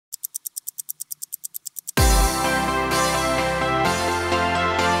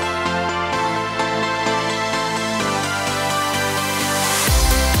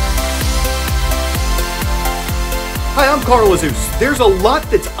I'm Carl Azus. There's a lot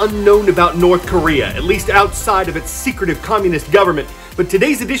that's unknown about North Korea, at least outside of its secretive communist government. But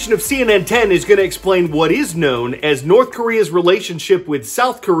today's edition of CNN 10 is going to explain what is known as North Korea's relationship with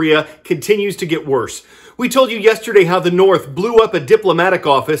South Korea continues to get worse. We told you yesterday how the North blew up a diplomatic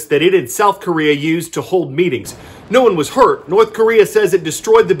office that it and South Korea used to hold meetings. No one was hurt. North Korea says it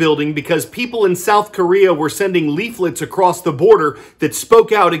destroyed the building because people in South Korea were sending leaflets across the border that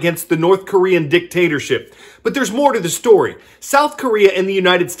spoke out against the North Korean dictatorship. But there's more to the story. South Korea and the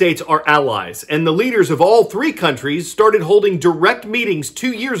United States are allies, and the leaders of all three countries started holding direct meetings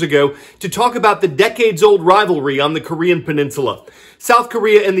 2 years ago to talk about the decades-old rivalry on the Korean Peninsula. South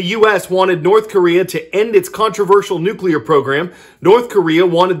Korea and the U.S. wanted North Korea to end its controversial nuclear program. North Korea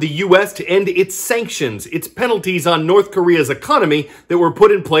wanted the U.S. to end its sanctions, its penalties on North Korea's economy that were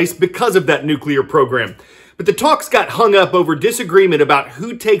put in place because of that nuclear program. But the talks got hung up over disagreement about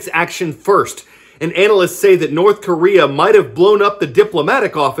who takes action first. And analysts say that North Korea might have blown up the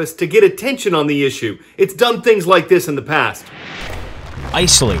diplomatic office to get attention on the issue. It's done things like this in the past.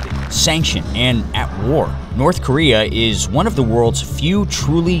 Isolated, sanctioned, and at war, North Korea is one of the world's few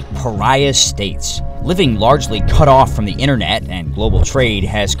truly pariah states. Living largely cut off from the internet and global trade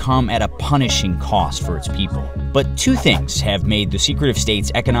has come at a punishing cost for its people. But two things have made the secretive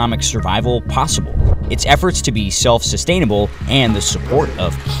state's economic survival possible: its efforts to be self-sustainable and the support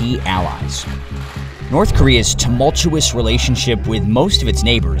of key allies. North Korea's tumultuous relationship with most of its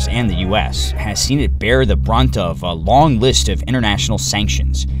neighbors and the U.S. has seen it bear the brunt of a long list of international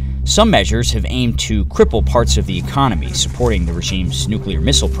sanctions. Some measures have aimed to cripple parts of the economy supporting the regime's nuclear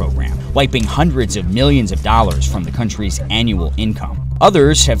missile program, wiping hundreds of millions of dollars from the country's annual income.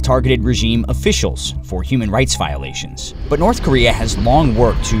 Others have targeted regime officials for human rights violations. But North Korea has long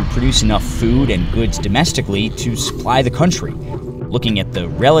worked to produce enough food and goods domestically to supply the country. Looking at the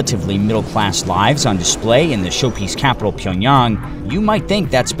relatively middle-class lives on display in the showpiece capital Pyongyang, you might think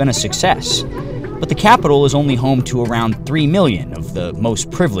that's been a success. But the capital is only home to around 3 million of the most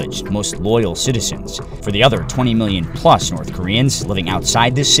privileged, most loyal citizens. For the other 20 million plus North Koreans living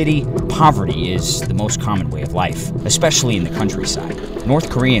outside this city, poverty is the most common way of life, especially in the countryside. North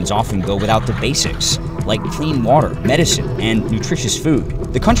Koreans often go without the basics, like clean water, medicine, and nutritious food.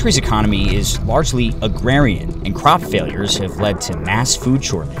 The country's economy is largely agrarian, and crop failures have led to mass food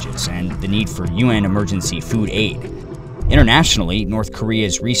shortages and the need for UN emergency food aid. Internationally, North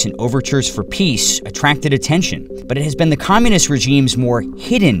Korea's recent overtures for peace attracted attention, but it has been the communist regime's more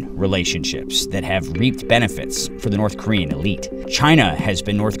hidden relationships that have reaped benefits for the North Korean elite. China has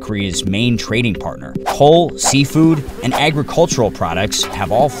been North Korea's main trading partner. Coal, seafood, and agricultural products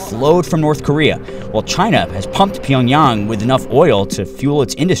have all flowed from North Korea, while China has pumped Pyongyang with enough oil to fuel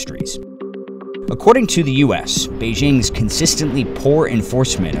its industries. According to the U.S., Beijing's consistently poor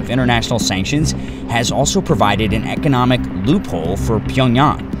enforcement of international sanctions has also provided an economic loophole for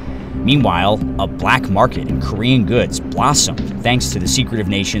Pyongyang. Meanwhile, a black market in Korean goods blossomed thanks to the secretive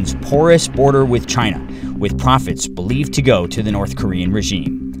nation's porous border with China, with profits believed to go to the North Korean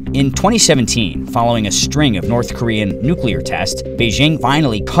regime. In 2017, following a string of North Korean nuclear tests, Beijing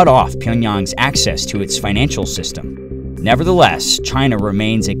finally cut off Pyongyang's access to its financial system. Nevertheless, China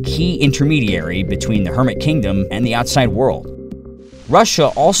remains a key intermediary between the Hermit Kingdom and the outside world. Russia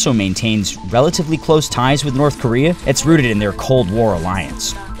also maintains relatively close ties with North Korea. It's rooted in their Cold War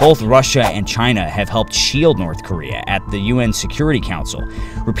alliance. Both Russia and China have helped shield North Korea at the UN Security Council,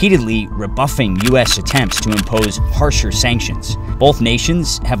 repeatedly rebuffing U.S. attempts to impose harsher sanctions. Both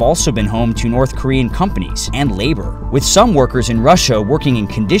nations have also been home to North Korean companies and labor, with some workers in Russia working in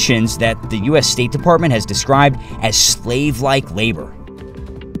conditions that the U.S. State Department has described as slave-like labor.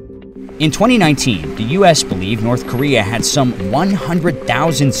 In 2019, the U.S. believed North Korea had some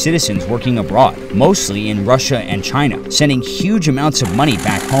 100,000 citizens working abroad, mostly in Russia and China, sending huge amounts of money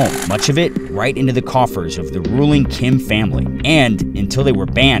back home, much of it right into the coffers of the ruling Kim family. And until they were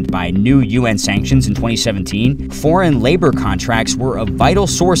banned by new UN sanctions in 2017, foreign labor contracts were a vital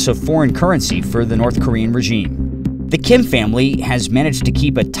source of foreign currency for the North Korean regime. The Kim family has managed to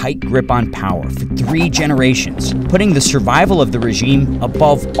keep a tight grip on power for 3 generations, putting the survival of the regime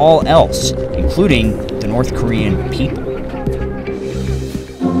above all else, including the North Korean people.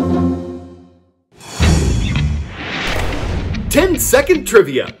 Ten-second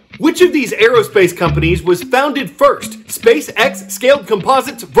trivia. Which of these aerospace companies was founded first? SpaceX, Scaled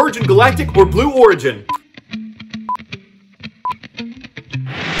Composites, Virgin Galactic, or Blue Origin?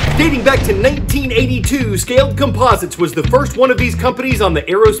 Dating back to 1982, Scaled Composites was the first one of these companies on the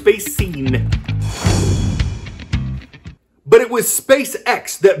aerospace scene. But it was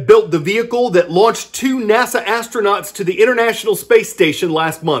SpaceX that built the vehicle that launched 2 NASA astronauts to the International Space Station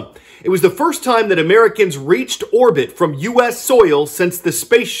last month. It was the first time that Americans reached orbit from U.S. soil since the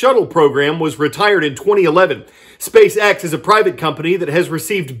Space Shuttle program was retired in 2011. SpaceX is a private company that has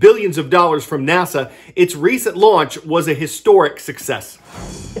received billions of dollars from NASA. Its recent launch was a historic success.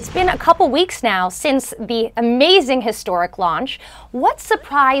 It's been a couple weeks now since the amazing historic launch. What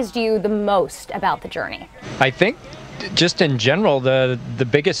surprised you the most about the journey? I think just in general, the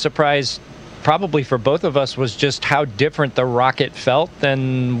biggest surprise probably for both of us was just how different the rocket felt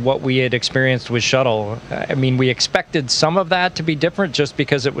than what we had experienced with shuttle. I mean, we expected some of that to be different just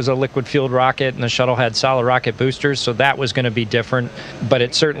because it was a liquid-fueled rocket and the shuttle had solid rocket boosters, so that was going to be different. But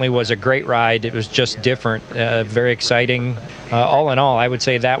it certainly was a great ride. It was just different, very exciting. All in all, I would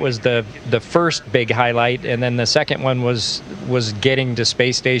say that was the first big highlight, and then the second one was getting to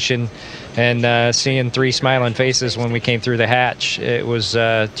space station and seeing three smiling faces when we came through the hatch. It was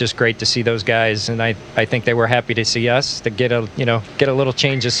just great to see those guys, and I think they were happy to see us, to get a little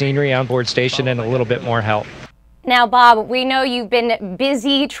change of scenery on board station and a little bit more help. Now, Bob, we know you've been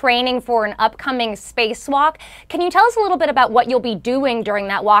busy training for an upcoming spacewalk. Can you tell us a little bit about what you'll be doing during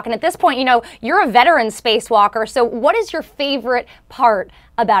that walk? And at this point, you know, you're a veteran spacewalker, so what is your favorite part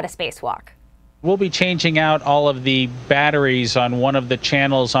about a spacewalk? We'll be changing out all of the batteries on one of the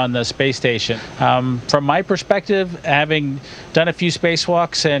channels on the space station. From my perspective, having done a few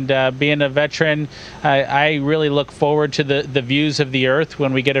spacewalks and being a veteran, I really look forward to the views of the Earth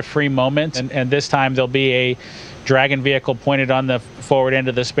when we get a free moment. And this time there'll be a Dragon vehicle pointed on the forward end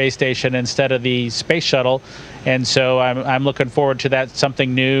of the space station instead of the space shuttle. And so I'm looking forward to that,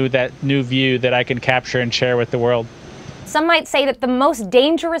 something new, that new view that I can capture and share with the world. Some might say that the most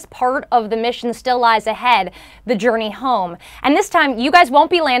dangerous part of the mission still lies ahead, the journey home. And this time, you guys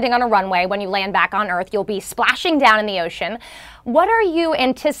won't be landing on a runway when you land back on Earth. You'll be splashing down in the ocean. What are you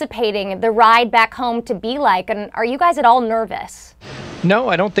anticipating the ride back home to be like? And are you guys at all nervous? No,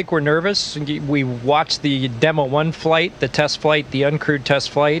 I don't think we're nervous. We watched the Demo 1 flight, the test flight, the uncrewed test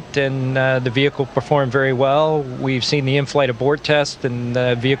flight, and the vehicle performed very well. We've seen the in-flight abort test, and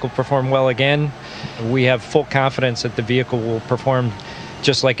the vehicle performed well again. We have full confidence that the vehicle will perform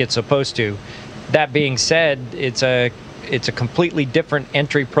just like it's supposed to. That being said, it's a completely different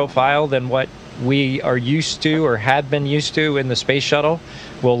entry profile than what we are used to or had been used to in the space shuttle.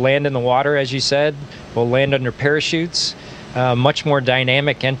 We'll land in the water, as you said. We'll land under parachutes. Much more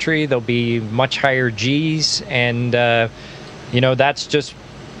dynamic entry. There'll be much higher Gs, and that's just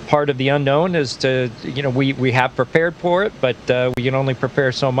part of the unknown. Is to we have prepared for it, but we can only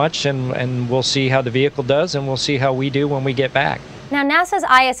prepare so much, and we'll see how the vehicle does, and we'll see how we do when we get back. Now, NASA's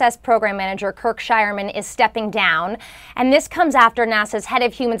ISS program manager, Kirk Shireman, is stepping down, and this comes after NASA's head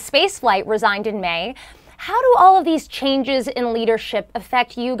of human spaceflight resigned in May. How do all of these changes in leadership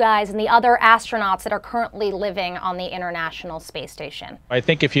affect you guys and the other astronauts that are currently living on the International Space Station? I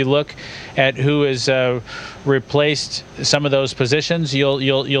think if you look at who has replaced some of those positions,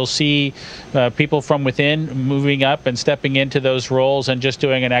 you'll see people from within moving up and stepping into those roles and just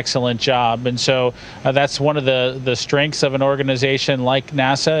doing an excellent job. And so that's one of the strengths of an organization like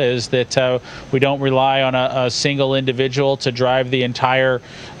NASA, is that we don't rely on a single individual to drive the entire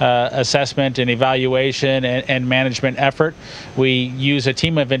assessment and evaluation and management effort. We use a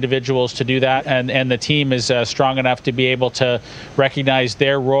team of individuals to do that, and the team is strong enough to be able to recognize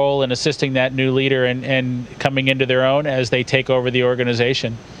their role in assisting that new leader and coming into their own as they take over the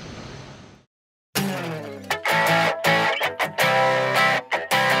organization.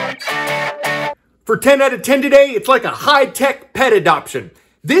 For 10 out of 10 today, it's like a high-tech pet adoption.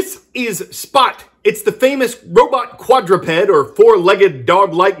 This is Spot. It's the famous robot quadruped or four-legged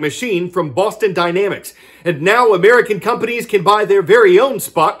dog-like machine from Boston Dynamics. And now American companies can buy their very own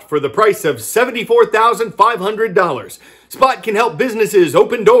Spot for the price of $74,500. Spot can help businesses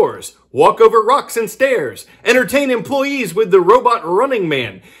open doors, walk over rocks and stairs, entertain employees with the robot Running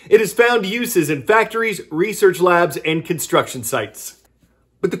Man. It has found uses in factories, research labs, and construction sites.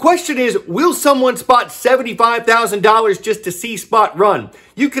 But the question is, will someone spot $75,000 just to see Spot run?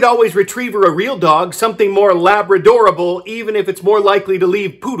 You could always retriever a real dog, something more Labradorable, even if it's more likely to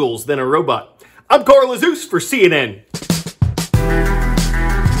leave poodles than a robot. I'm Carl Azus for CNN.